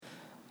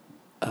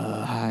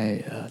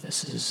Hi,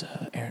 this is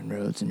Aaron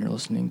Rhodes, and you're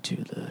listening to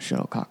the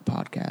Shuttlecock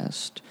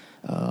Podcast.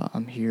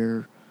 I'm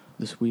here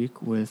this week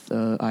with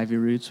Ivy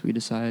Roots. We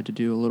decided to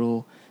do a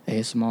little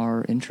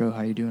ASMR intro.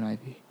 How you doing,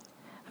 Ivy?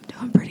 I'm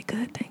doing pretty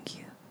good, thank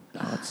you.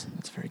 Oh,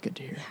 that's very good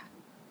to hear.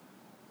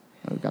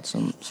 We've got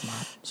some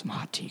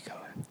hot tea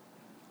going.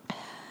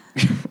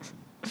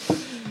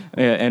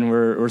 Yeah, and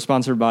we're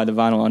sponsored by the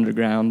Vinyl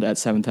Underground at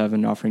 7th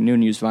Heaven, offering new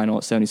and used vinyl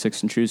at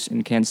 76th and Truce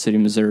in Kansas City,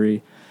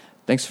 Missouri.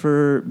 Thanks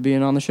for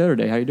being on the show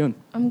today. How you doing?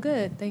 I'm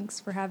good. Thanks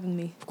for having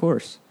me. Of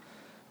course.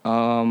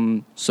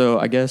 So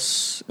I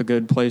guess a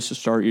good place to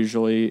start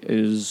usually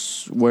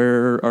is,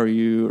 where are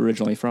you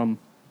originally from?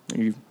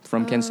 Are you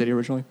from Kansas City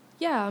originally?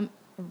 Yeah, I'm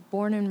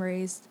born and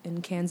raised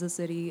in Kansas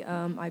City.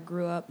 I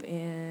grew up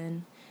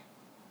in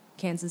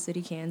Kansas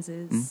City,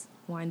 Kansas,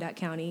 Wyandotte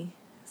County.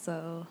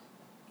 So,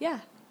 yeah.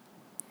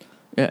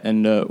 Yeah,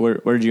 and where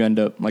did you end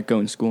up, like,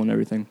 going to school and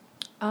everything?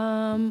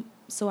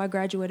 So I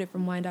graduated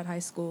from Wyandotte High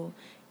School,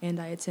 and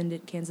I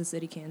attended Kansas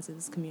City,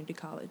 Kansas Community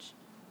College.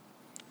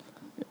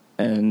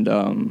 And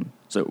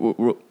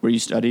so were you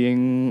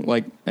studying,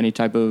 like, any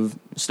type of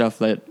stuff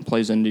that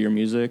plays into your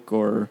music,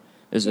 or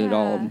is it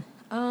all?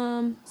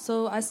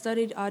 So I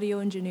studied audio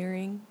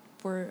engineering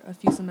for a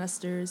few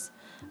semesters.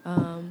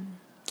 And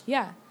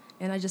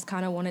I just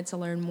kind of wanted to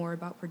learn more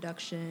about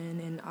production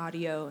and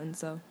audio, and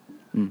so.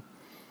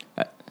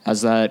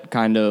 Has that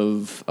kind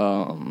of,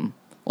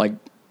 like,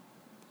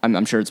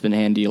 I'm sure it's been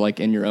handy, like,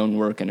 in your own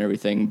work and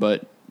everything,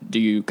 but do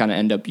you kind of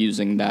end up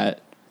using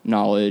that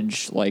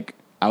knowledge, like,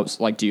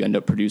 do you end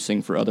up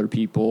producing for other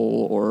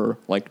people, or,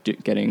 like,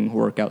 getting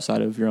work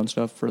outside of your own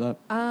stuff for that?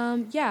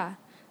 Yeah.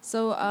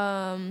 So,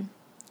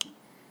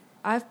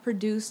 I've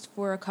produced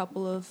for a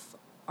couple of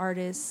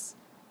artists,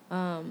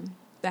 that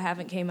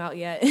haven't came out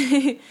yet,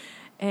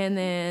 and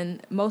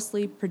then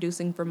mostly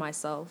producing for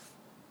myself.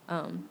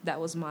 That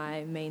was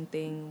my main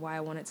thing, why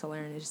I wanted to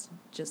learn, is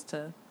just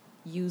to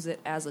use it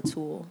as a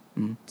tool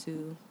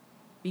to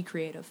be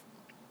creative.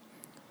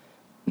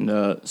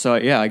 So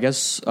yeah, I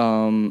guess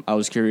I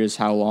was curious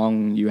how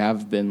long you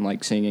have been,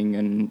 like, singing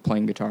and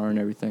playing guitar and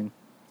everything.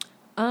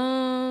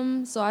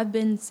 So I've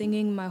been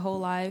singing my whole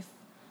life.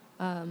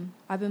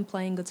 I've been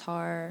playing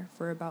guitar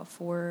for about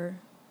 4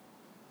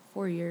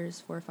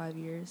 or 5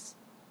 years.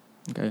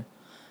 Okay.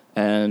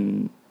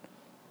 And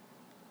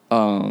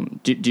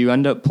do you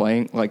end up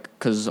playing, like,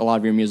 because a lot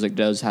of your music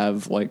does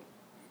have, like,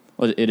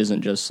 it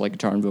isn't just, like,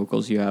 guitar and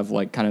vocals. You have,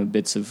 like, kind of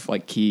bits of,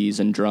 like,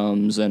 keys and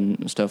drums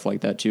and stuff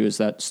like that too. Is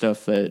that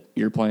stuff that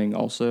you're playing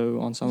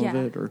also on some of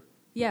it, or?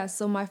 Yeah.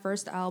 So my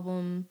first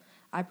album,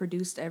 I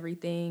produced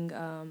everything,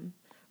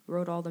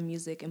 wrote all the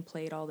music and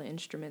played all the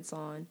instruments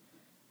on,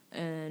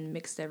 and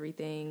mixed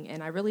everything.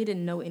 And I really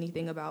didn't know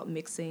anything about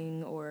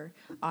mixing or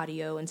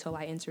audio until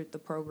I entered the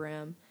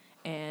program.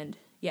 And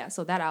yeah,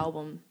 so that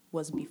album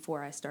was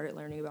before I started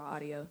learning about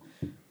audio.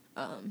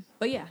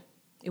 But yeah,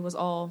 it was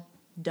all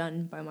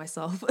done by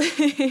myself.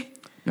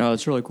 No,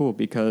 it's really cool,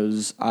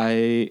 because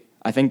I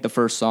think the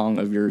first song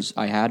of yours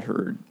I had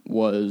heard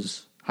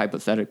was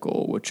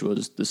Hypothetical, which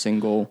was the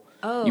single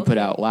you put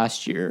out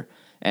last year,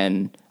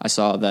 and I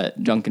saw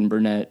that Duncan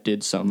Burnett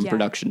did some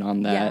production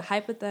on that. Yeah,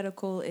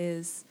 Hypothetical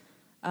is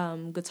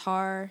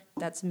guitar,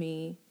 that's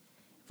me,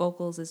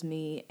 vocals is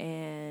me,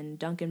 and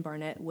Duncan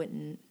Barnett went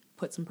and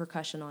put some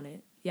percussion on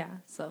it. Yeah,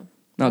 so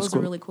that was cool.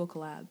 A really cool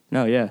collab.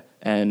 No, yeah,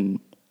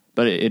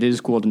 but it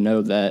is cool to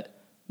know that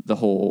the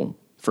whole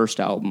first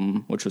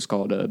album, which was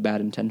called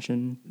Bad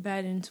Intuition.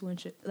 Bad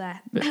Intuition.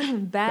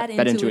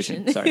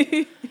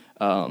 Sorry.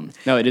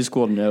 No, it is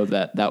cool to know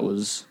that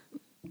was,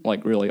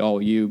 like, really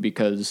all you,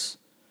 because,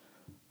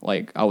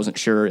 like, I wasn't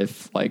sure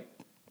if, like,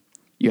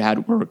 you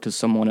had worked with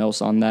someone else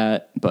on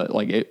that, but,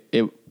 like,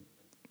 it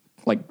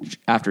like,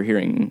 after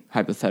hearing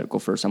Hypothetical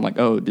first, I'm like,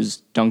 oh, is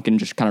Duncan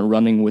just kind of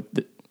running with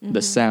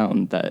the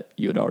sound that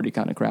you had already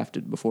kind of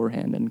crafted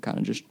beforehand and kind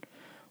of just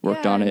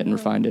worked on it and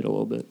refined it a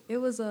little bit? It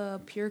was a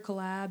pure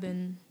collab,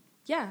 and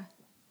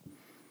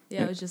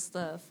it was just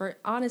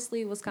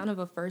honestly, it was kind of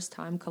a first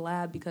time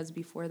collab, because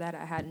before that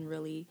I hadn't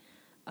really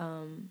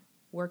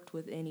worked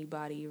with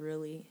anybody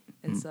really,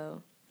 and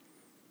so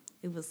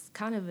it was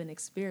kind of an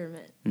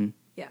experiment.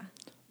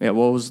 Yeah,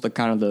 what was the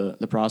kind of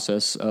the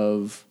process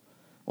of,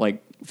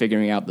 like,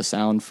 figuring out the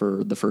sound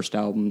for the first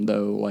album,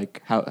 though?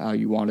 Like, how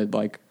you wanted,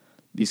 like,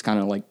 these kind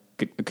of, like,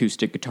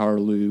 acoustic guitar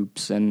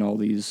loops and all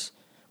these,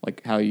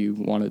 like, how you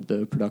wanted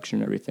the production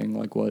and everything,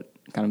 like, what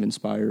kind of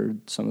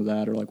inspired some of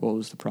that, or, like, what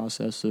was the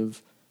process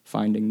of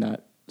finding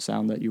that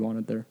sound that you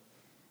wanted there?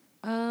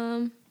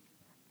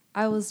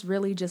 I was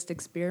really just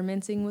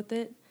experimenting with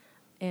it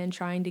and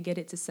trying to get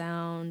it to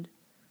sound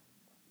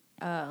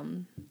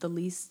the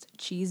least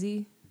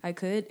cheesy I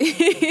could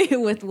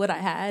with what I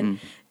had,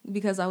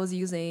 because I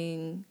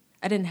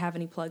didn't have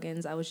any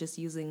plugins. I was just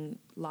using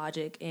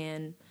Logic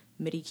and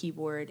MIDI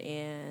keyboard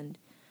and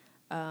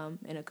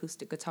an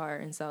acoustic guitar,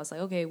 and so I was like,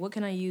 okay, what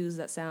can I use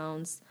that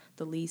sounds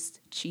the least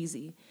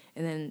cheesy,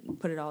 and then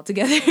put it all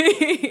together.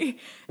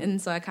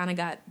 And so I kind of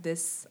got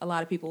this, a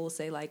lot of people will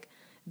say, like,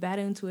 Bad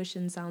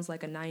Intuition sounds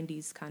like a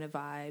 90s kind of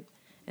vibe,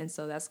 And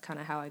so that's kind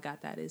of how I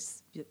got that,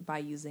 is by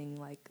using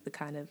like the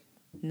kind of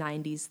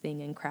 90s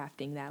thing and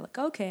crafting that. Like,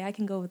 okay, I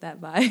can go with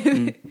that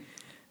vibe.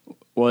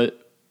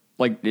 What,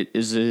 like,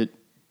 is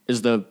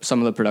some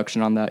of the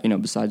production on that,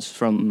 besides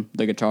from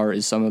the guitar,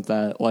 is some of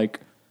that like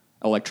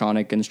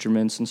electronic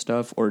instruments and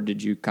stuff, or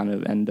did you kind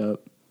of end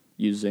up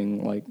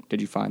using, like,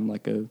 did you find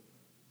what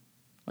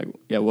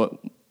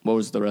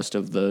was the rest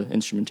of the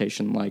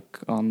instrumentation like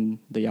on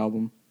the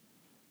album?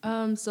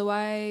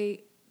 So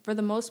for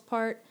the most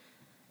part,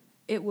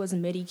 it was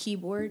MIDI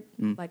keyboard.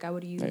 Like, I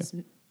would use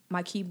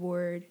my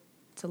keyboard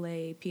to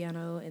lay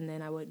piano, and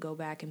then I would go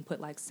back and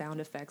put like sound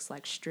effects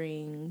like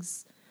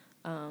strings,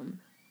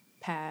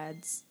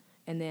 pads,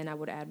 and then I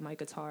would add my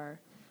guitar.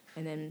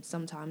 And then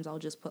sometimes I'll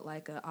just put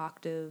like an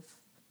octave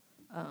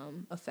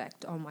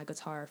effect on my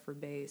guitar for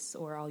bass,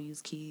 or I'll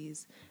use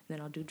keys, and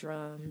then I'll do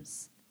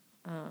drums.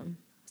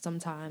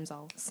 Sometimes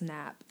I'll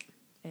snap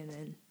and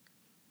then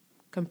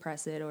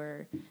compress it,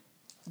 or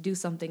do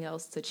something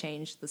else to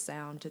change the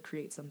sound to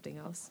create something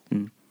else.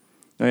 Oh,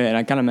 yeah, and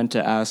I kind of meant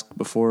to ask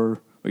before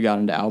we got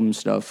into album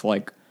stuff,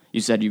 like, you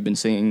said you've been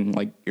singing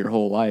like your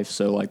whole life,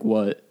 so like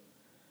what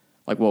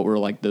were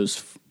like those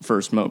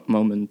first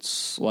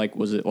moments? Like,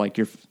 was it like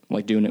you're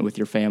like doing it with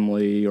your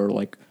family, or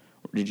like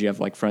did you have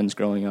like friends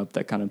growing up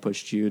that kind of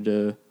pushed you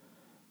to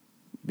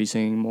be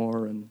singing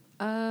more? And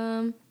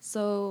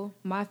so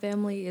my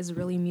family is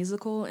really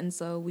musical, and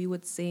so we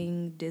would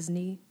sing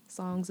Disney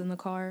songs in the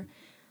car.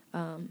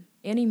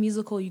 Any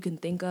musical you can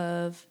think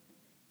of,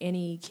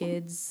 any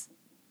kids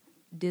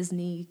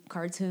Disney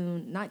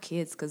cartoon, not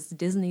kids because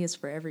Disney is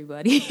for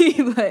everybody,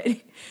 but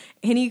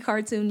any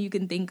cartoon you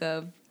can think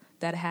of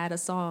that had a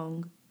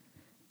song,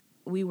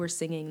 we were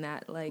singing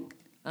that, like,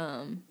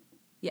 and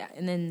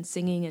then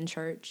singing in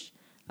church,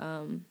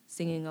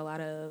 singing a lot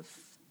of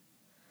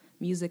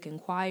music in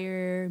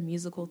choir,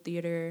 musical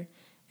theater,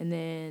 and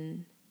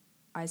then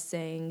I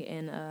sang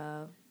in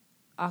a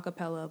a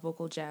cappella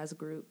vocal jazz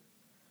group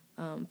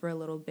for a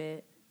little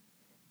bit,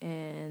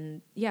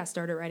 and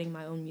started writing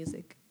my own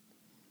music.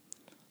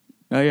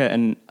 Oh yeah,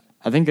 and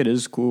I think it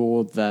is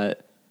cool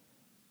that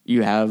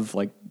you have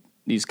like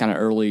these kind of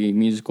early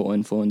musical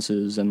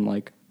influences and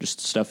like just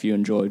stuff you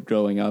enjoyed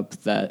growing up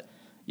that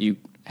you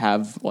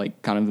have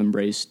like kind of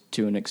embraced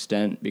to an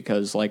extent,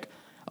 because like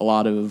a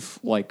lot of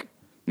like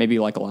maybe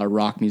like a lot of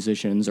rock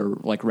musicians or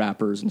like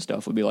rappers and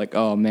stuff would be like,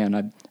 oh man,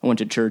 I went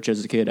to church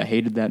as a kid, I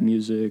hated that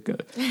music,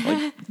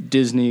 like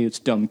Disney, it's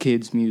dumb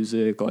kids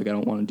music, like I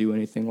don't want to do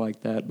anything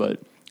like that.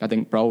 But I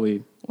think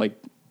probably like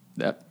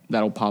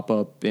that'll pop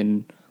up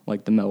in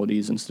like the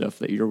melodies and stuff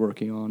that you're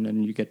working on,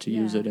 and you get to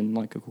use it in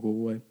like a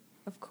cool way.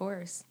 Of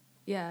course.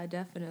 Yeah,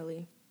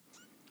 definitely.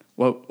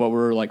 What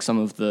were like some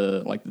of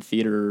the like the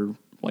theater,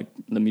 like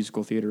the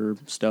musical theater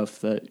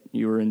stuff that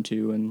you were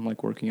into and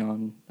like working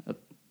on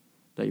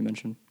that you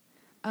mentioned?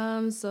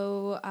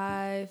 So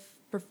I've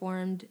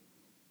performed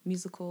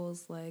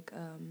musicals like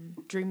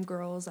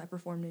Dreamgirls. I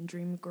performed in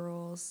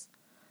Dreamgirls.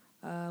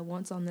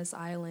 Once on This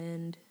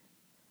Island.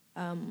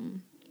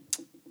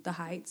 The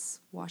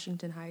Heights,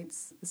 Washington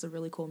Heights, is a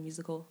really cool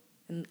musical,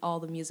 and all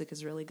the music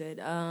is really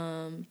good.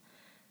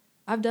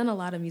 I've done a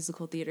lot of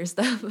musical theater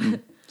stuff. Is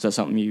that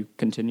something you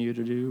continue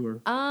to do,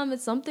 or?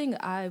 It's something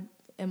I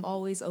am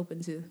always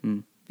open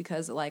to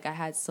because like I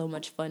had so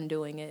much fun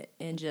doing it,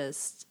 and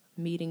just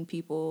meeting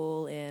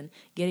people and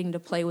getting to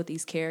play with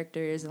these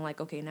characters, and like,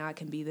 okay, now I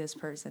can be this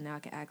person, now I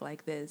can act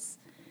like this,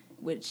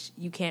 which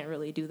you can't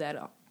really do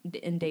that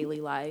in daily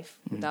life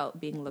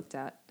without being looked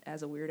at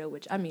as a weirdo,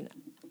 which, I mean,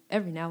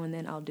 every now and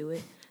then I'll do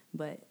it,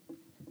 but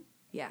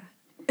yeah.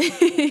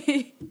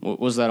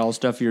 Was that all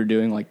stuff you were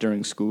doing like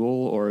during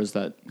school, or is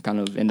that kind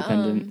of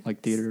independent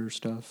like theater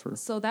stuff? Or?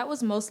 So that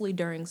was mostly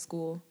during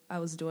school. I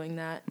was doing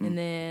that, and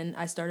then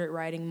I started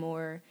writing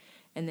more,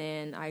 and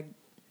then I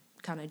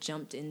kind of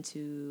jumped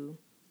into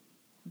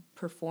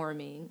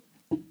performing.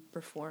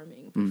 So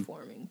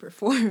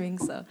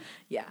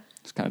yeah,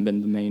 it's kind of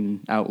been the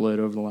main outlet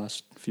over the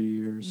last few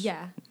years.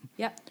 Yeah.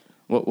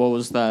 What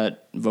was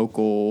that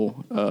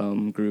vocal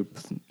group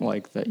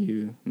like that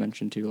you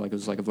mentioned too? Like it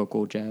was like a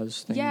vocal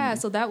jazz thing? Yeah,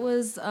 so that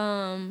was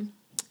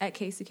at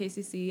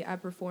KCC. I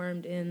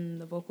performed in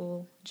the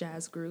vocal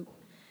jazz group,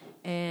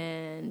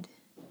 and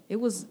it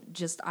was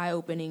just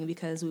eye-opening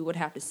because we would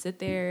have to sit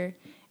there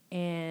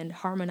and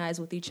harmonize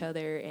with each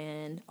other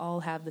and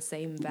all have the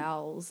same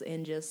vowels,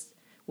 and just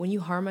when you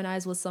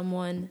harmonize with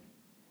someone,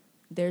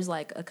 there's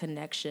like a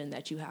connection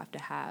that you have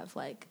to have,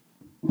 like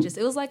just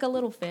it was like a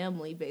little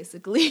family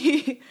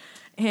basically.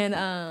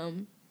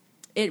 And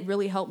it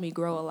really helped me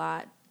grow a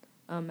lot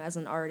as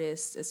an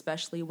artist,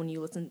 especially when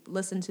you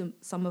listen to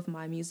some of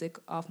my music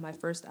off my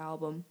first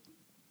album,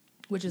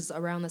 which is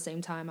around the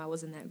same time I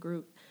was in that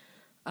group.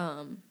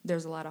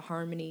 There's a lot of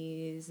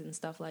harmonies and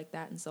stuff like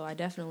that, and so I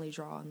definitely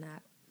draw on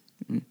that.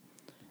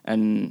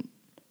 And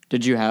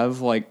did you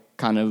have like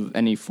kind of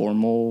any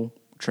formal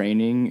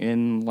training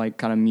in like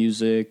kind of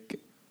music,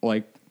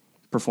 like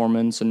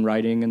performance and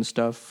writing and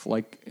stuff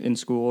like in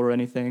school or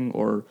anything,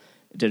 or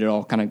did it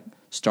all kind of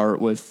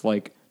start with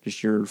like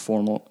just your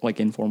formal, like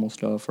informal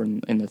stuff or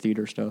in the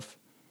theater stuff?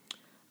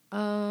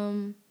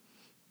 I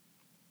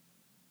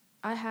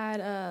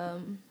had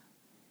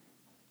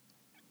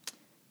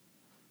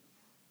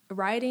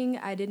writing.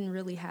 I didn't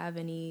really have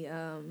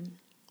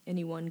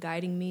anyone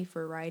guiding me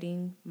for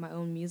writing my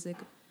own music,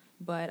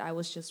 but I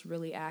was just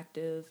really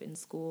active in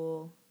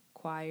school,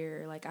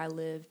 choir. Like I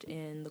lived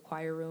in the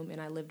choir room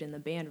and I lived in the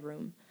band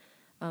room.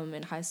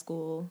 In high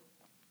school,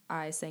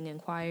 I sang in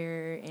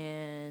choir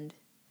and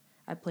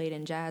I played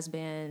in jazz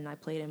band and I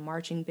played in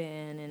marching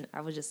band, and I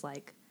was just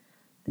like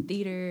a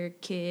theater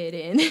kid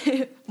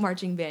and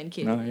marching band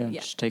kid. Oh yeah,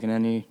 just taking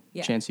any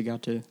chance you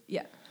got to.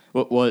 Yeah.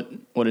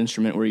 What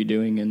instrument were you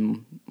doing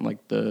in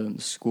like the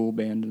school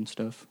band and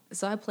stuff?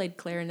 So I played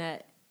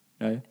clarinet.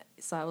 Oh, yeah?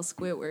 So I was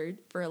Squidward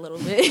for a little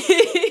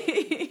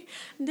bit.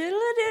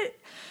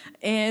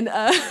 And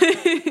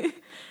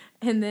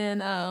and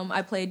then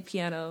I played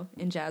piano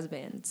in jazz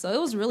band. So it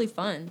was really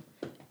fun.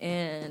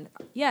 And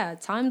yeah,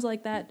 times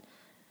like that,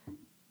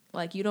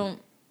 like you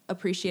don't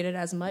appreciate it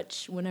as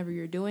much whenever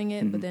you're doing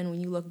it, but then when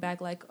you look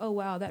back like, oh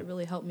wow, that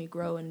really helped me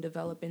grow and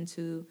develop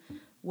into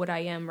what I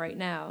am right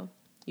now,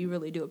 you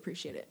really do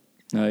appreciate it.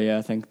 Oh yeah,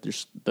 I think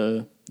there's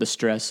the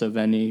stress of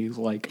any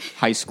like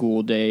high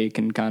school day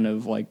can kind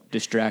of like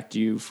distract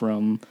you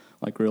from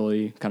like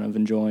really kind of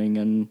enjoying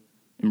and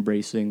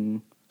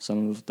embracing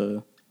some of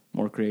the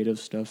more creative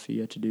stuff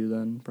you get to do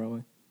then,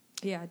 probably.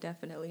 Yeah,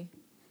 definitely.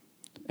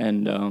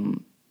 And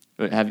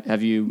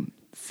have you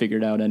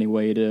figured out any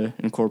way to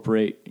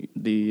incorporate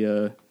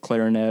the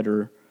clarinet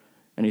or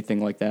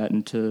anything like that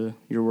into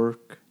your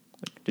work?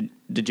 Like,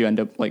 did you end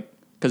up like,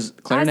 because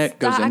clarinet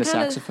goes into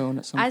saxophone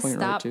at some point, right? I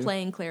stopped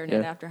playing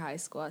clarinet after high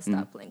school. I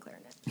stopped playing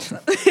clarinet. So.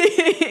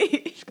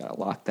 Just gotta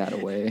lock that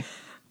away.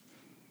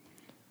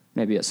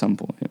 Maybe at some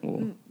point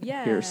we'll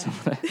hear some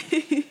of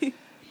that.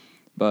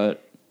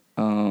 But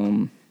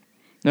no,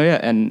 yeah,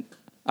 and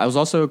I was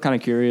also kind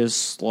of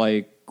curious,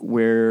 like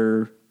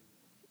where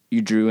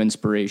you drew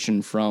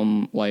inspiration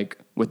from, like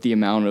with the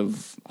amount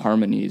of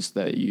harmonies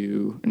that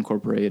you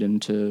incorporate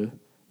into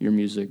your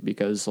music,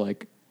 because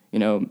like, you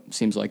know,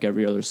 seems like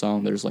every other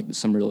song there's like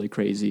some really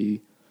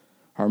crazy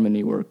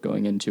harmony work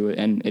going into it,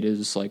 and it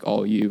is like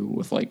all you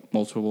with like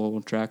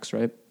multiple tracks,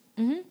 right?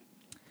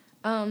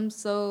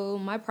 So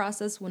my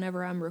process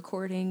whenever I'm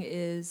recording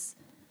is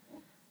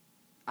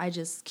I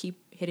just keep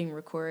hitting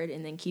record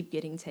and then keep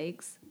getting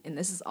takes. And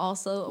this is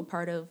also a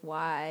part of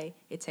why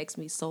it takes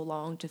me so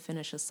long to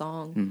finish a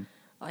song.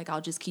 Like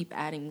I'll just keep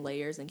adding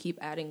layers, and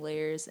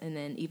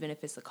then even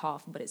if it's a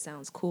cough but it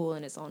sounds cool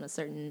and it's on a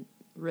certain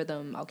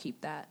rhythm, I'll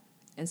keep that.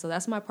 And so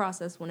that's my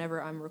process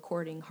whenever I'm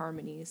recording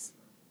harmonies.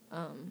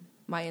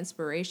 My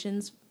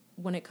inspirations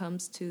when it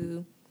comes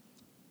to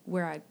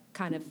where I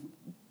kind of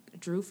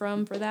drew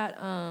from for that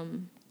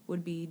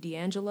would be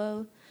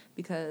D'Angelo,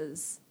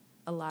 because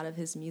a lot of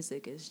his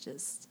music is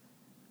just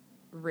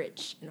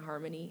rich in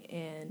harmony,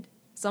 and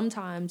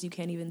sometimes you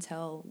can't even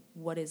tell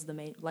what is the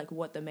main, like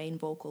what the main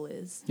vocal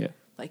is. Yeah.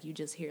 Like you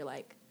just hear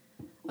like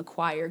a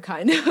choir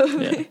kind of.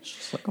 Yeah, it's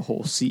just like a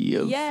whole sea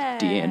of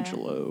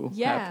D'Angelo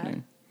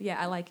happening. Yeah,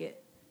 I like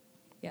it.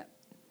 Yeah.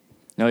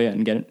 No, yeah,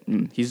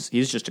 and he's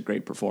just a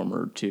great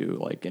performer too,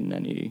 like in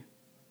any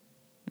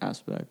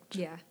aspect.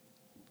 Yeah.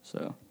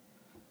 So,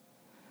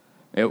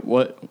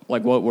 what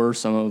were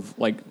some of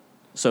like,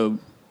 so,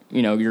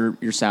 you know,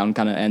 your sound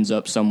kind of ends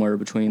up somewhere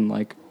between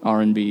like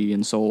R&B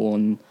and soul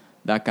and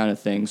that kind of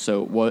thing.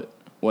 So what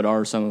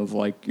are some of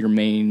like your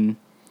main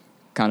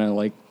kind of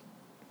like,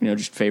 you know,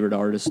 just favorite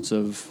artists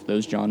of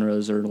those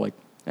genres, or like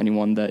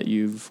anyone that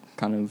you've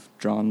kind of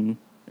drawn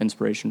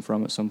inspiration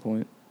from at some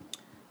point?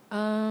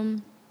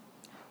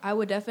 I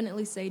would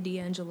definitely say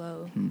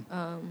D'Angelo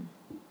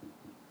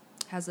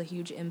has a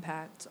huge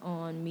impact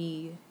on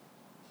me,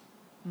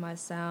 my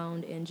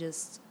sound, and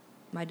just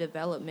my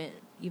development,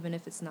 even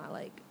if it's not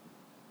like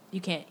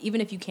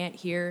even if you can't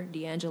hear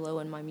D'Angelo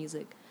in my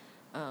music,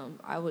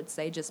 I would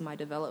say just my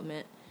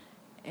development.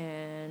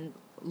 And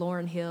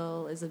Lauryn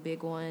Hill is a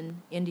big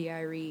one.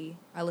 India.Arie,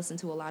 I listened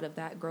to a lot of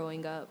that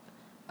growing up.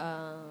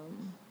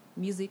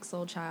 Music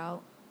Soul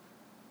Child.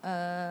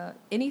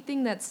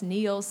 Anything that's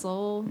neo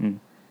soul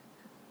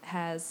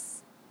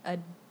has a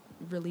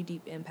really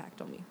deep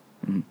impact on me.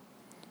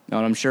 No,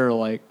 and I'm sure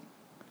like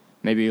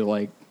maybe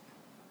like,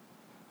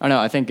 I don't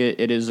know, I think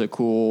it is a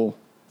cool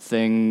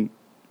thing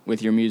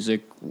with your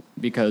music,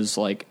 because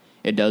like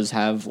it does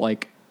have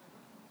like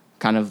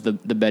kind of the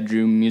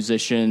bedroom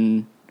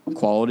musician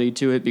quality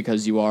to it,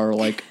 because you are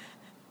like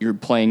you're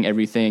playing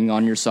everything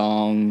on your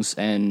songs,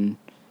 and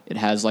it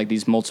has like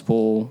these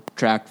multiple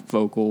track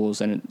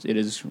vocals, and it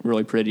is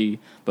really pretty,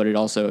 but it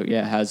also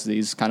has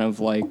these kind of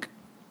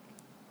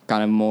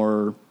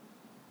more,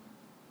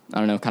 I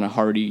don't know, kind of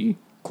hearty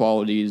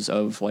qualities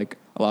of like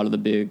a lot of the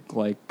big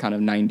like kind of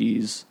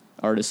 90s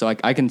artists. So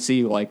like I can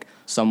see like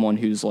someone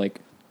who's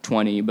like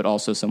 20 but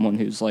also someone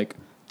who's like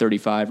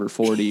 35 or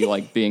 40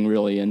 like being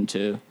really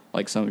into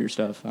like some of your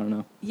stuff. I don't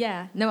know.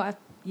 Yeah. No, I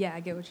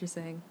get what you're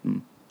saying.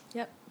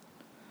 Yep.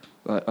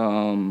 But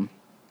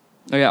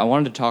I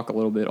wanted to talk a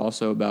little bit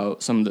also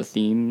about some of the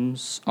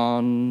themes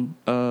on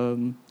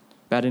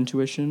Bad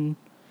Intuition,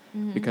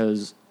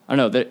 because I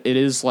don't know, that it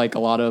is like a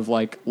lot of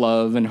like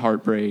love and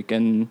heartbreak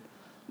and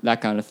that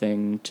kind of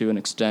thing to an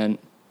extent,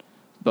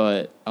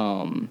 but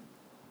I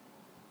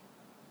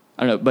don't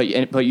know,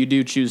 but you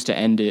do choose to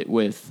end it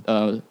with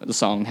the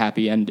song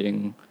 "Happy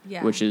Ending,"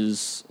 Yeah. which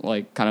is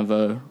like kind of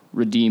a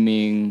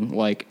redeeming,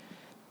 like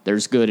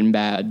there's good and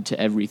bad to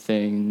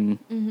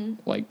everything,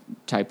 like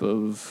type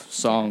of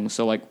song.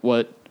 So like,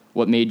 what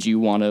made you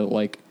want to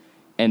like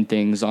end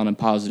things on a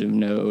positive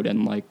note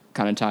and like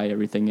kind of tie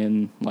everything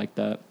in like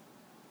that?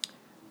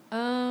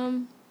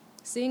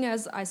 Seeing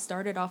as I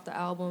started off the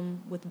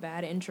album with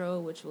Bad Intro,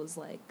 which was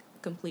like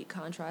complete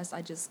contrast,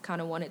 I just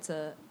kind of wanted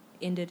to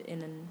end it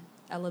in an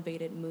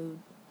elevated mood.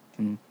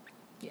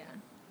 Yeah.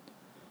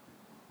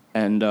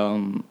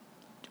 And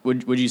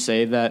would you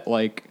say that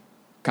like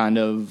kind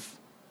of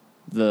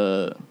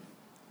the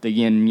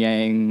yin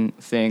yang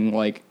thing,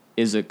 like,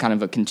 is it kind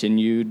of a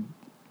continued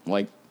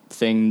like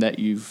thing that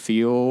you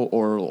feel,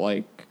 or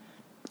like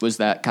was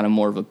that kind of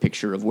more of a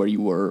picture of where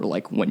you were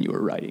like when you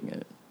were writing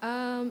it?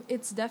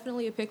 It's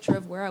definitely a picture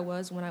of where I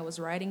was when I was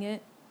writing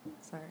it.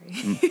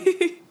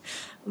 Sorry.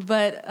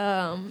 But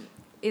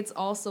it's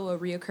also a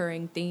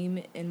reoccurring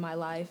theme in my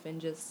life and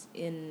just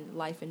in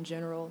life in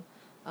general,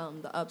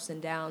 the ups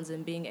and downs,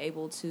 and being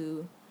able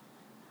to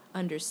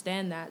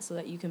understand that so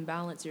that you can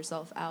balance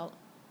yourself out,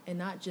 and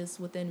not just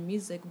within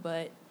music,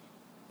 but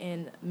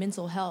in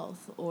mental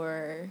health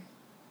or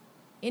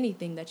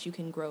anything that you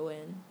can grow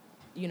in,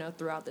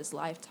 throughout this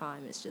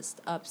lifetime. It's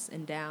just ups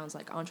and downs,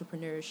 like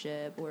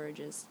entrepreneurship or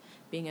just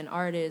being an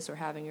artist or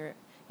having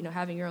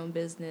your own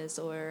business,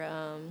 or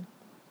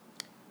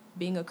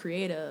being a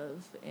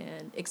creative,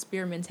 and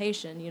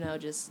experimentation,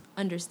 just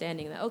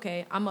understanding that,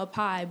 okay, I'm up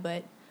high,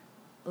 but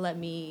let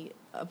me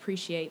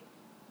appreciate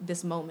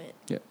this moment,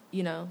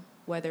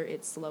 whether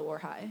it's slow or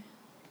high.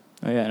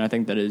 Oh, yeah, and I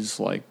think that is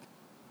like,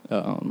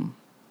 and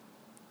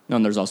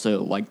there's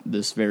also like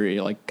this very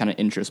like kind of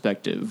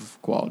introspective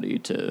quality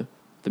to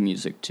the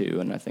music too,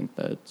 and I think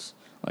that's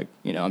like,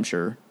 I'm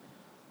sure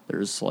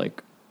there's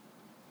like,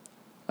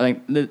 I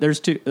think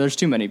there's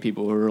too many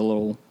people who are a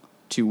little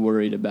too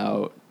worried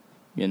about,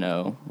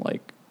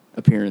 like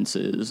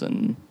appearances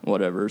and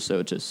whatever,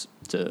 so just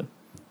to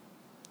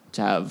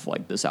have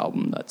like this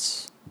album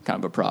that's kind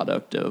of a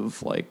product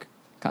of like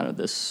kind of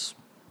this,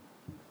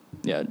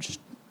 just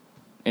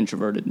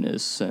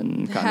introvertedness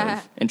and kind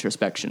of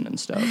introspection and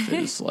stuff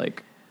is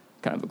like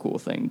kind of a cool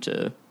thing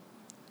to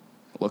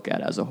look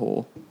at as a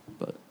whole.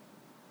 But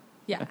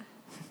yeah.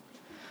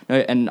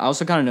 And I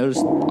also kind of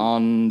noticed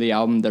on the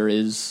album there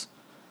is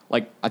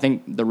like, I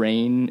think The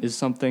Rain is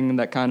something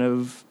that kind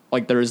of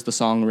like, there is the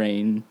song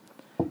Rain,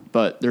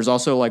 but there's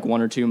also like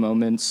one or two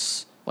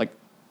moments like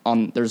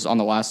on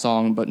the last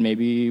song, but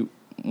maybe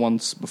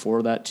once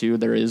before that too,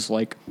 there is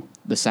like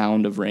the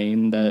sound of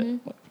rain that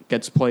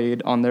gets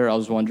played on there. I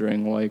was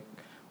wondering like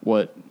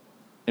what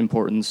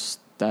importance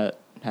that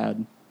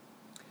had.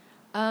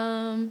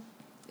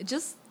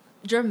 Just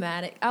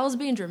dramatic. I was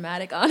being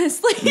dramatic,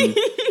 honestly.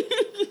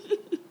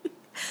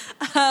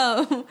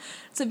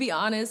 To be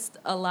honest,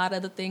 a lot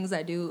of the things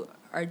I do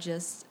are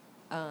just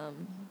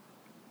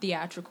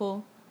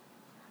theatrical.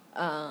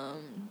 I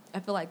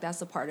feel like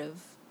that's a part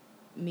of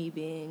me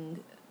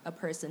being a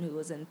person who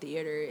was in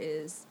theater,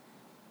 is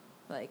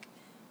like,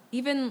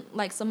 even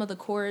like some of the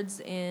chords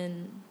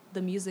in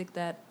the music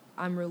that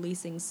I'm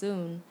releasing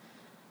soon,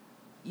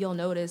 you'll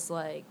notice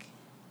like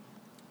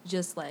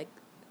just like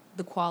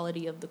the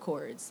quality of the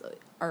chords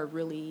are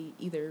really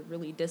either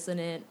really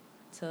dissonant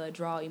to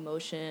draw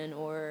emotion,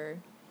 or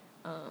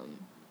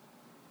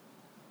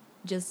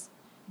just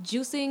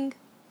juicing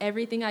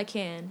everything I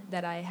can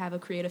that I have a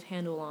creative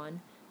handle on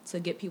to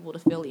get people to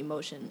feel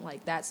emotion.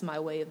 Like, that's my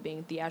way of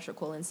being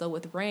theatrical. And so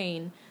with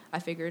Rain, I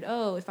figured,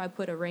 if I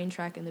put a rain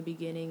track in the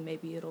beginning,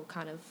 maybe it'll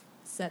kind of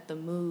set the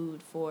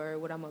mood for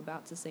what I'm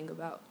about to sing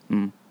about.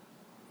 Oh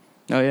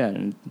yeah,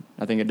 and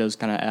I think it does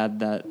kind of add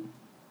that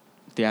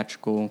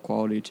theatrical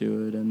quality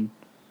to it. And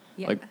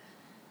like,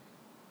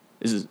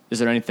 is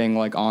there anything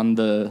like on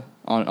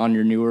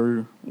your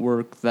newer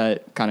work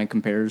that kind of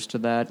compares to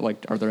that?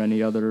 Like, are there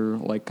any other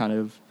like kind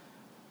of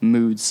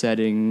mood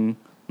setting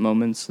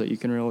moments that you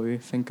can really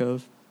think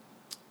of?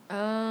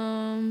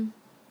 No.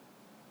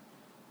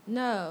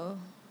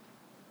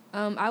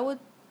 I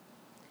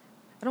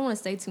don't want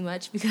to say too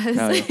much because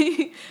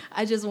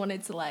I just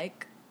wanted to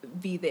like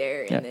be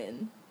there, and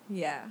then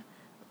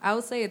I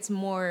would say it's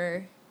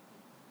more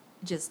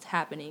just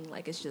happening,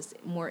 like it's just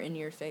more in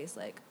your face,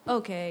 like,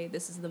 okay,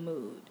 this is the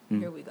mood,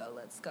 here we go,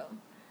 let's go.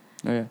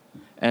 Oh yeah.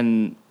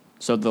 And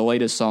so the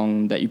latest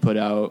song that you put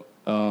out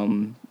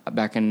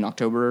back in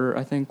October,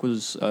 I think,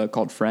 was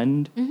called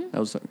Friend. That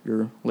was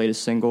your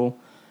latest single.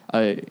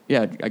 I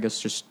guess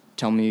just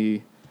tell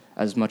me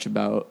as much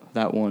about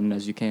that one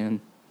as you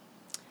can.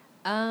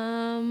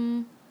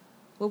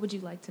 What would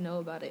you like to know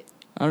about it?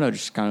 I don't know,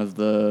 just kind of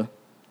the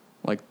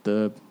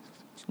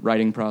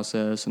writing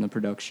process and the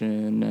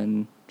production,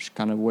 and just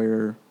kind of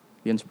where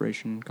the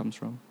inspiration comes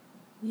from.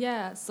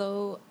 Yeah,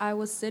 so I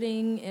was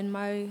sitting in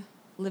my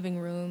living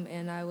room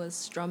and I was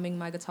strumming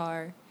my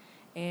guitar,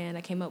 and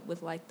I came up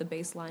with like the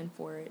bass line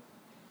for it,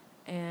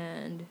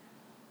 and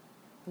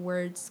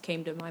words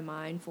came to my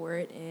mind for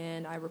it,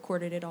 and I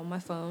recorded it on my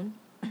phone.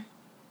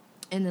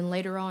 And then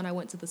later on, I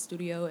went to the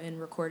studio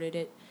and recorded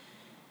it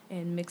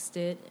and mixed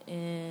it,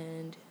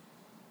 and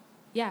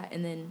yeah,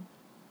 and then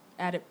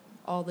added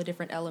all the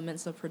different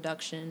elements of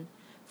production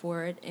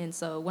for it. And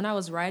so when I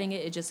was writing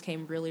it, it just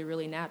came really,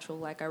 really natural.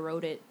 Like I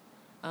wrote it,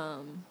 I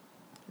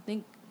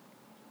think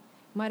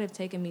it might have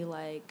taken me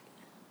like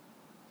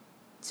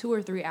 2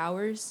 or 3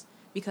 hours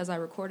because I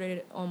recorded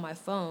it on my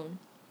phone,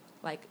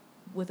 like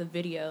with a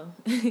video.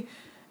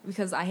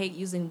 Because I hate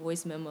using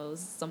voice memos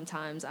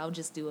sometimes. I'll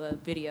just do a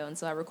video. And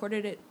so I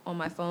recorded it on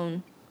my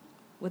phone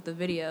with the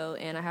video,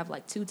 and I have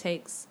like 2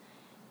 takes.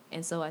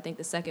 And so I think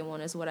the second one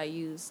is what I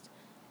used.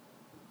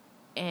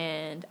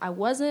 And I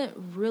wasn't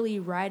really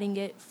writing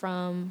it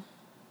from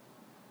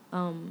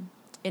an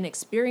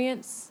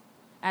experience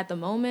at the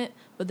moment,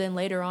 but then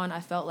later on I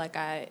felt like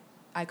I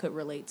could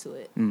relate to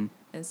it.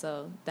 And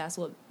so that's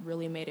what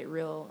really made it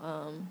real.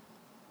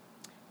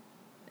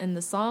 And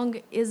the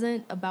song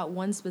isn't about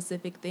one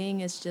specific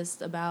thing. It's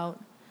just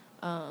about,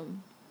 I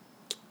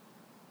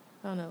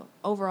don't know,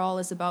 overall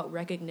it's about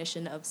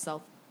recognition of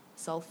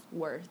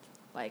self-worth,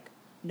 like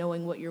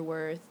knowing what you're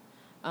worth.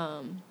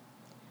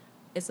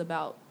 It's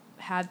about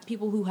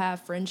people who have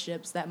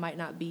friendships that might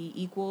not be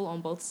equal on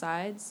both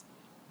sides.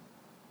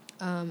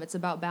 It's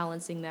about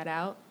balancing that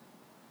out.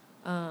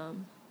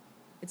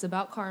 It's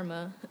about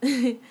karma.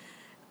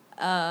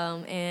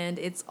 And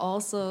it's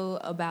also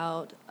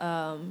about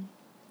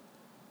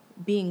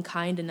being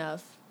kind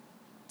enough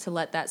to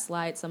let that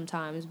slide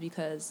sometimes,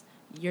 because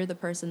you're the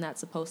person that's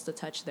supposed to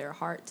touch their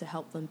heart to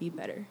help them be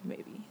better,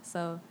 maybe.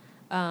 So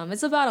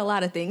it's about a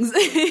lot of things.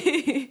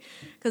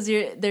 Because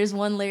there's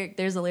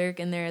a lyric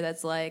in there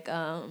that's like,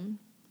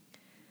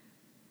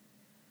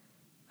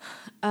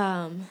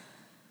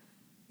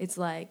 it's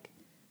like,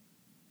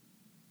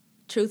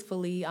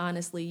 truthfully,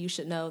 honestly, you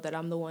should know that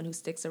I'm the one who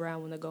sticks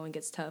around when the going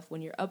gets tough.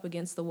 When you're up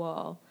against the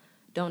wall,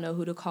 don't know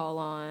who to call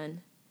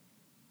on.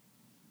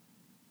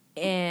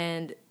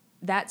 And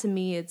that to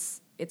me, it's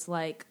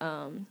like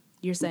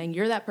you're saying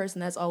you're that person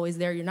that's always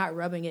there. You're not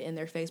rubbing it in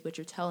their face, but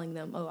you're telling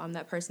them, oh, I'm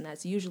that person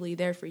that's usually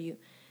there for you.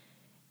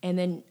 And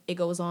then it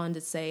goes on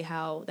to say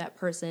how that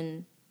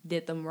person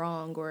did them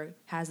wrong, or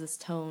has this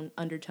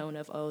undertone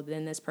of, oh,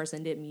 then this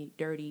person did me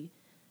dirty.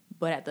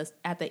 But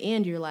at the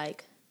end, you're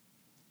like,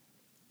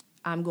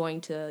 I'm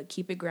going to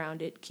keep it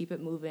grounded, keep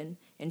it moving,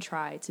 and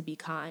try to be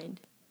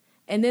kind.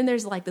 And then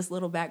there's like this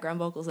little background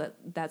vocals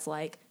that's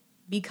like,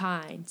 be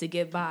kind to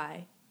get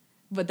by.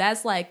 But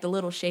that's like the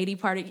little shady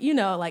part of,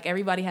 like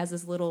everybody has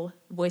this little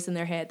voice in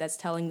their head that's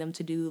telling them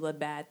to do the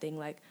bad thing.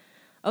 Like,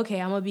 okay,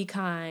 I'm going to be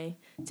kind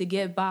to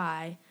get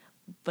by,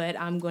 but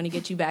I'm going to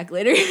get you back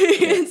later.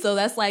 So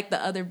that's like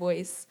the other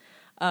voice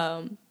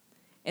in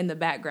the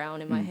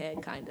background in my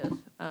head, kind of.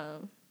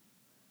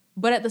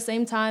 But at the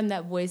same time,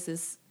 that voice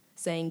is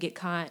saying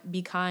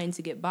be kind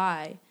to get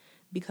by,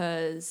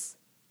 because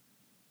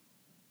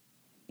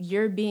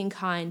you're being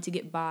kind to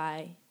get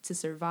by to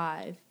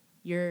survive.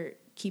 You're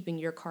keeping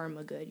your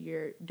karma good.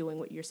 You're doing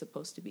what you're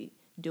supposed to be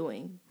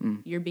doing.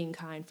 You're being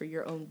kind for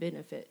your own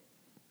benefit.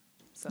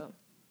 So,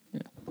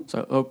 yeah.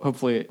 So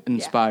hopefully it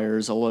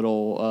inspires a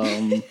little.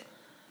 I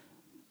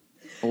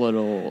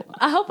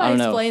hope I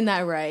explained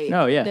that right.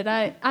 No, yeah. Did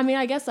I? I mean,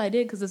 I guess I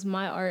did, because it's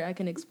my art. I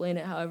can explain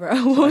it however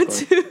I want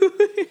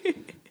to.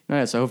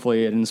 Yeah, so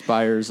hopefully it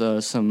inspires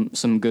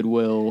some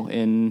goodwill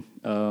in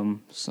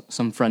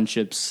some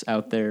friendships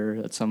out there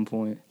at some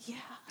point. Yeah.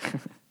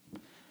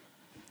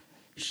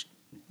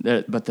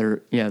 But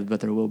there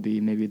will be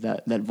maybe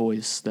that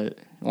voice that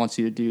wants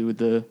you to do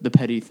the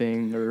petty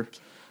thing or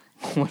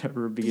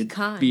whatever. Be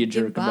a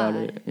jerk about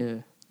it. Yeah.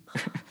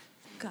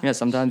 Yeah.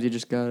 Sometimes you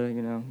just gotta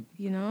grin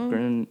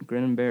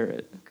and bear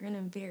it. Grin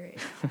and bear it.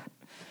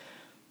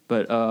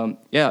 But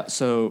yeah.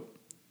 So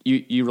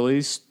you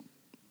released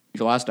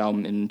your last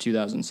album in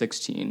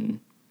 2016.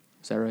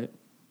 Is that right?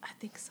 I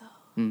think so.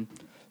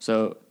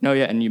 So no,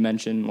 yeah, and you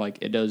mentioned like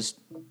it does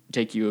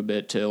take you a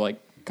bit to like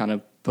kind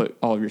of put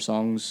all of your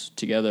songs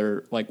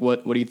together. Like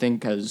what do you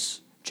think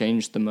has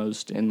changed the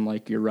most in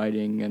like your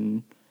writing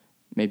and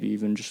maybe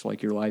even just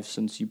like your life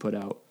since you put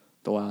out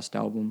the last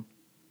album?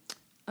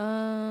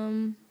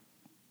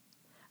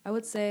 I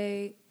would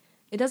say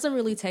it doesn't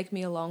really take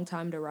me a long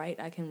time to write.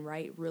 I can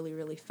write really,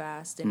 really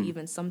fast. And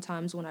even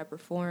sometimes when I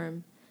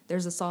perform,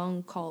 there's a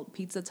song called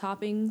Pizza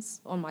Toppings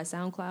on my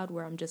SoundCloud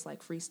where I'm just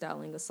like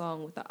freestyling a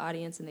song with the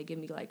audience, and they give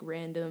me like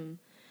random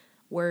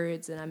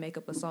words and I make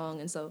up a song.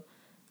 And so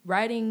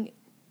writing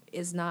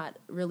is not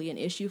really an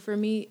issue for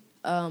me.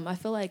 I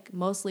feel like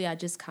mostly I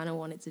just kind of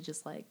wanted to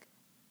just like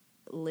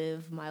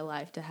live my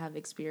life, to have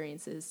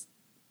experiences.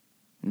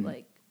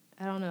 Like,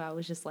 I don't know, I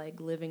was just like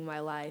living my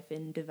life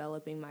and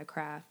developing my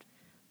craft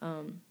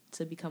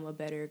to become a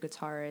better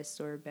guitarist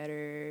or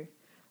better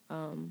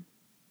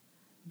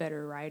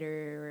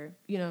writer,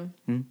 or,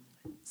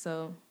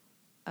 So,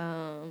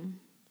 I'm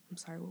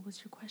sorry, what was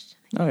your question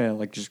again? Oh yeah,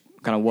 like just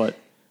kind of what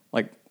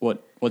like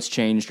what's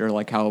changed, or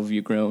like how have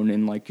you grown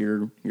in like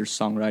your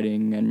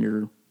songwriting and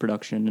your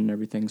production and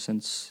everything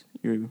since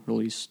you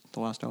released the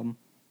last album?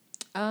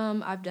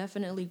 I've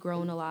definitely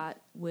grown a lot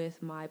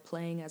with my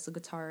playing as a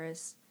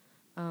guitarist,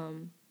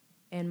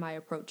 and my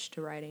approach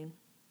to writing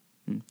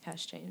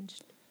has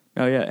changed.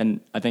 Oh yeah,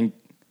 and I think,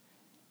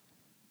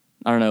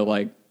 I don't know,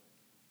 like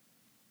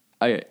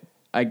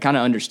I kind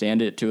of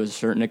understand it to a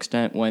certain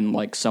extent when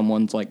like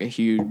someone's like a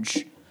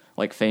huge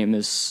like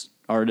famous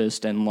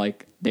artist and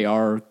like they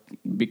are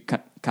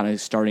kind of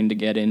starting to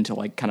get into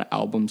like kind of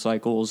album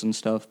cycles and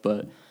stuff.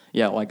 But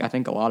yeah, like I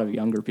think a lot of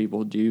younger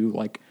people do,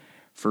 like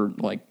for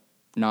like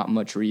not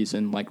much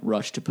reason, like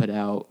rush to put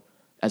out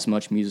as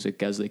much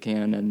music as they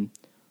can, and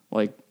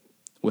like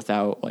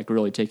without like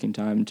really taking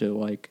time to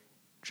like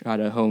try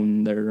to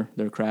hone their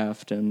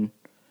craft and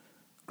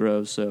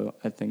grow. So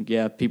I think,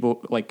 yeah,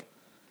 people like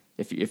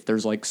if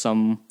there's like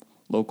some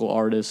local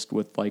artist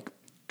with like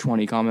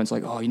 20 comments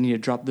like, oh, you need to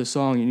drop this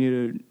song, we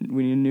need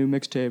a new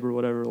mixtape or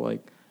whatever,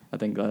 like I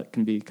think that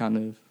can be kind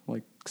of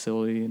like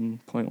silly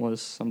and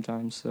pointless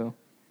sometimes. So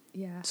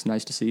Yeah. it's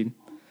nice to see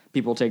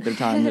people take their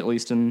time at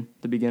least in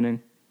the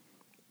beginning.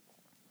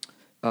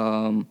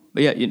 But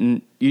yeah,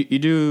 you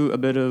do a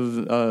bit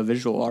of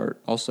visual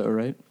art also,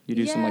 right? You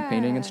do some like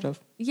painting and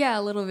stuff? Yeah,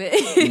 a little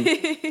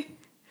bit.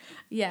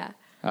 Yeah.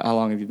 How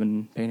long have you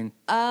been painting?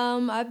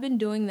 I've been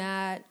doing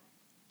that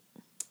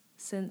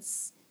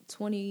since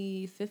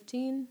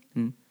 2015.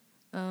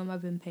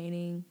 I've been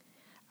painting.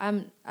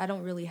 I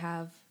don't really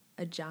have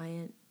a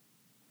giant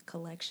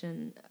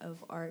collection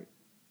of art,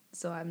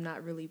 so I'm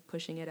not really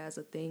pushing it as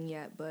a thing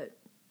yet, but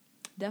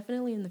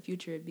definitely in the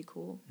future it'd be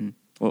cool.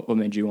 What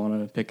made you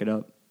want to pick it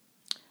up?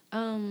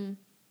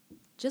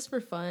 Just for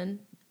fun.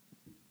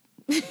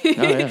 Oh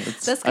yeah,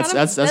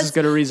 that's as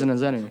good a reason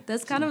as any.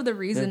 That's kind of the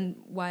reason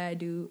why I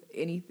do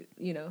anything,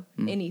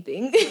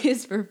 anything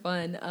is for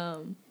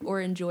fun,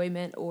 or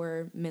enjoyment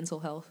or mental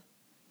health.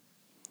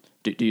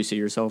 Do you see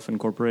yourself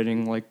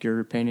incorporating like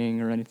your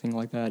painting or anything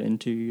like that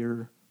into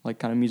your like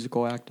kind of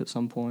musical act at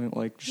some point,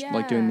 like just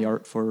like doing the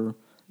art for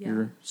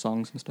your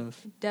songs and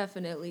stuff?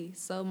 Definitely.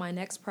 So my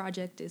next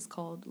project is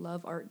called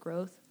Love Art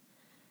Growth,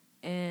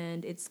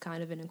 and it's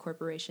kind of an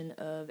incorporation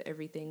of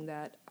everything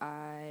that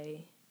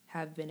I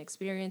have been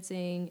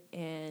experiencing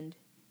and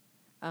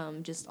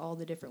just all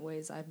the different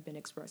ways I've been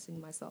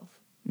expressing myself.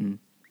 Oh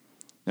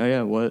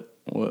yeah, what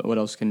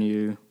else can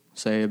you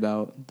say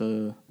about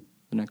the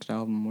next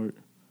album? Or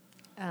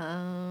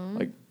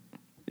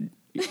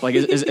like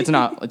it's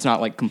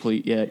not like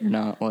complete yet. You're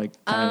not like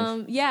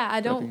I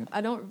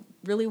don't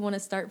really want to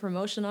start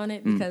promotion on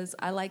it because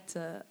I like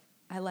to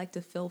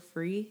feel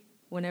free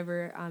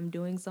whenever I'm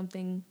doing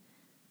something.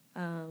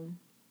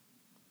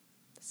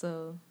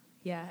 So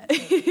yeah.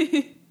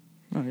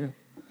 Oh yeah,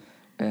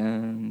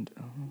 and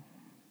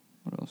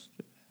what else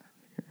do we have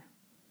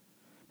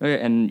here?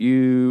 Okay, and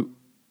you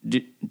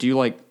do you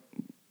like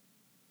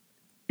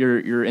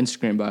your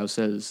Instagram bio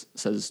says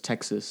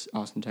Texas,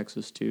 Austin,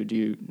 Texas too.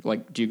 Do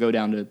you go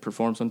down to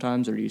perform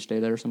sometimes, or do you stay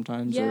there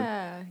sometimes?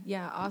 Yeah.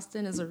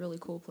 Austin is a really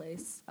cool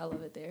place. I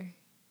love it there.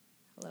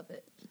 I love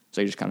it. So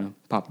you just kind of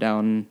pop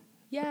down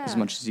as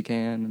much as you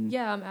can. And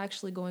yeah, I'm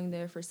actually going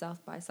there for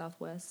South by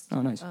Southwest.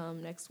 Oh, nice.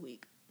 Next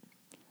week.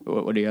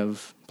 What do you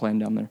have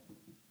planned down there?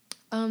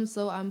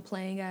 So I'm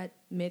playing at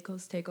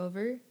Midcoast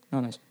Takeover. Oh,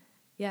 nice.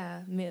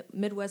 Yeah,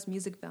 Midwest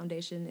Music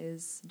Foundation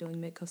is doing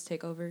Midcoast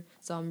Takeover,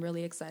 so I'm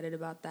really excited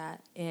about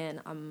that, and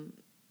I'm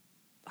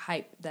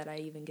hyped that I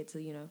even get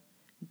to,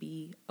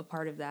 be a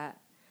part of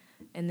that.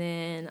 And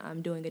then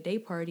I'm doing a day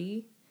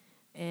party,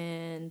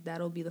 and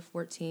that'll be the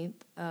 14th.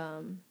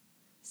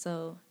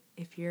 So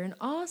if you're in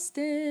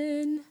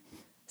Austin,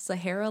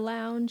 Sahara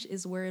Lounge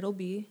is where it will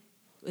be.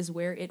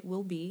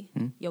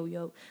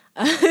 Yo.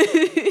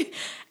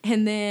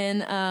 And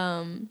then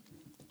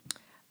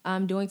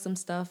I'm doing some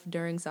stuff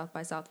during South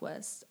by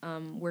Southwest.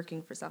 I'm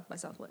working for South by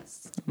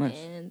Southwest. Nice.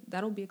 And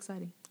that'll be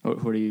exciting.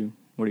 What are you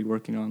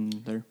working on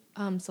there?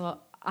 So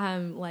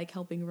I'm like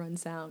helping run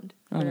sound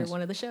for nice.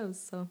 one of the shows.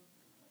 So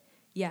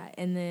yeah,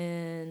 and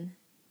then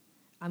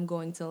I'm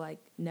going to like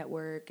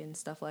network and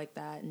stuff like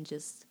that and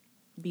just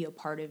be a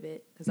part of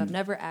it because I've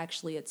never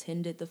actually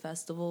attended the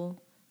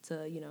festival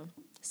to,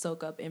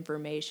 soak up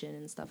information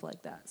and stuff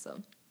like that.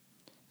 So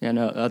yeah,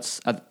 no, I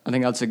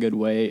think that's a good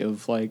way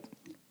of like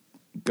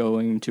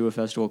going to a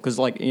festival, because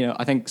like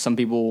I think some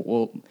people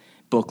will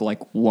book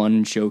like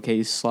one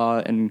showcase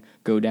slot and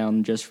go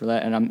down just for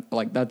that, and I'm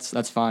like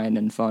that's fine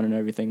and fun and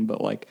everything,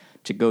 but like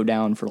to go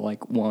down for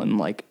like one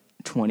like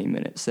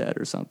 20-minute set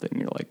or something,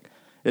 you're like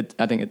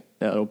I think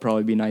that'll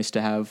probably be nice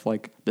to have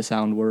like the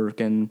sound work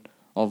and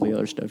all the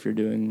other stuff you're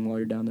doing while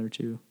you're down there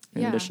too,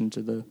 in addition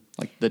to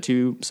the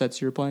 2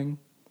 sets you're playing.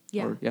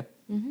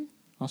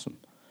 Awesome.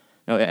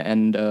 Oh,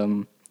 and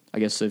I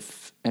guess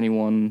if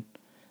anyone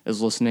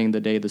is listening the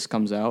day this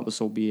comes out, this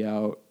will be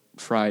out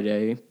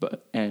Friday,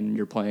 and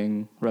you're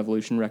playing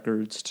Revolution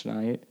Records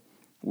tonight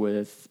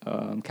with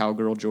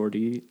Cowgirl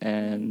Jordy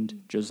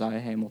and Josiah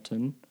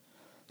Hamilton.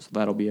 So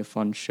that'll be a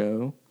fun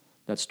show.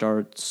 That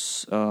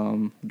starts,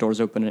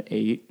 doors open at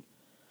 8.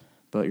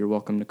 but you're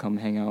welcome to come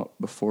hang out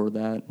before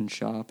that and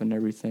shop and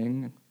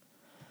everything.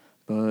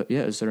 But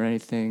yeah, is there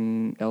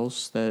anything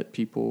else that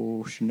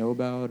people should know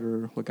about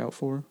or look out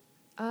for?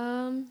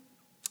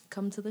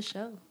 Come to the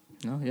show.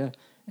 Oh, yeah.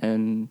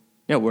 And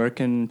yeah, where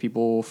can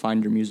people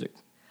find your music?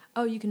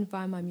 Oh, you can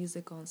find my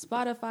music on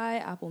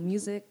Spotify, Apple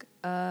Music,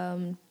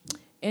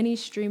 any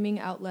streaming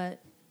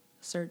outlet.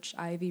 Search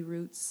Ivy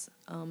Roots,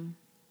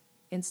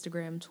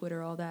 Instagram,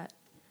 Twitter, all that,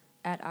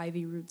 at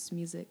Ivy Roots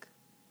Music.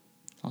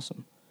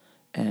 Awesome.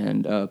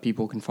 And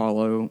people can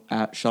follow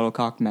at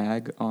Shuttlecock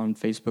Mag on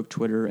Facebook,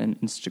 Twitter,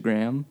 and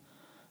Instagram.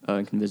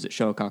 You can visit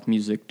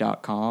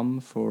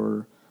shuttlecockmusic.com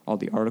for all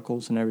the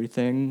articles and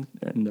everything.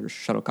 And there's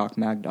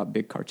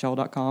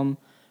shuttlecockmag.bigcartel.com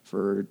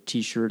for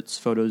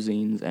T-shirts,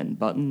 photozines, and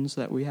buttons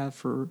that we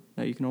have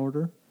that you can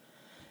order.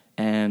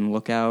 And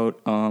look out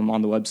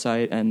on the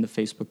website and the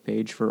Facebook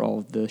page for all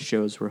of the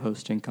shows we're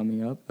hosting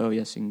coming up. Oh,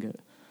 yes, you can get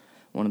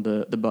one of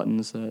the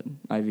buttons that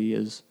Ivy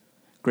is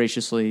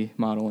graciously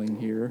modeling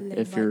here.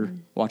 If you're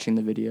watching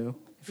the video.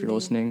 If you're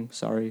listening,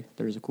 sorry,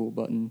 there's a cool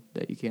button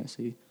that you can't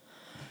see.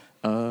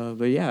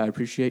 But yeah, I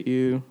appreciate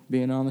you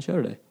being on the show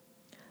today.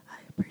 I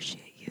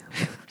appreciate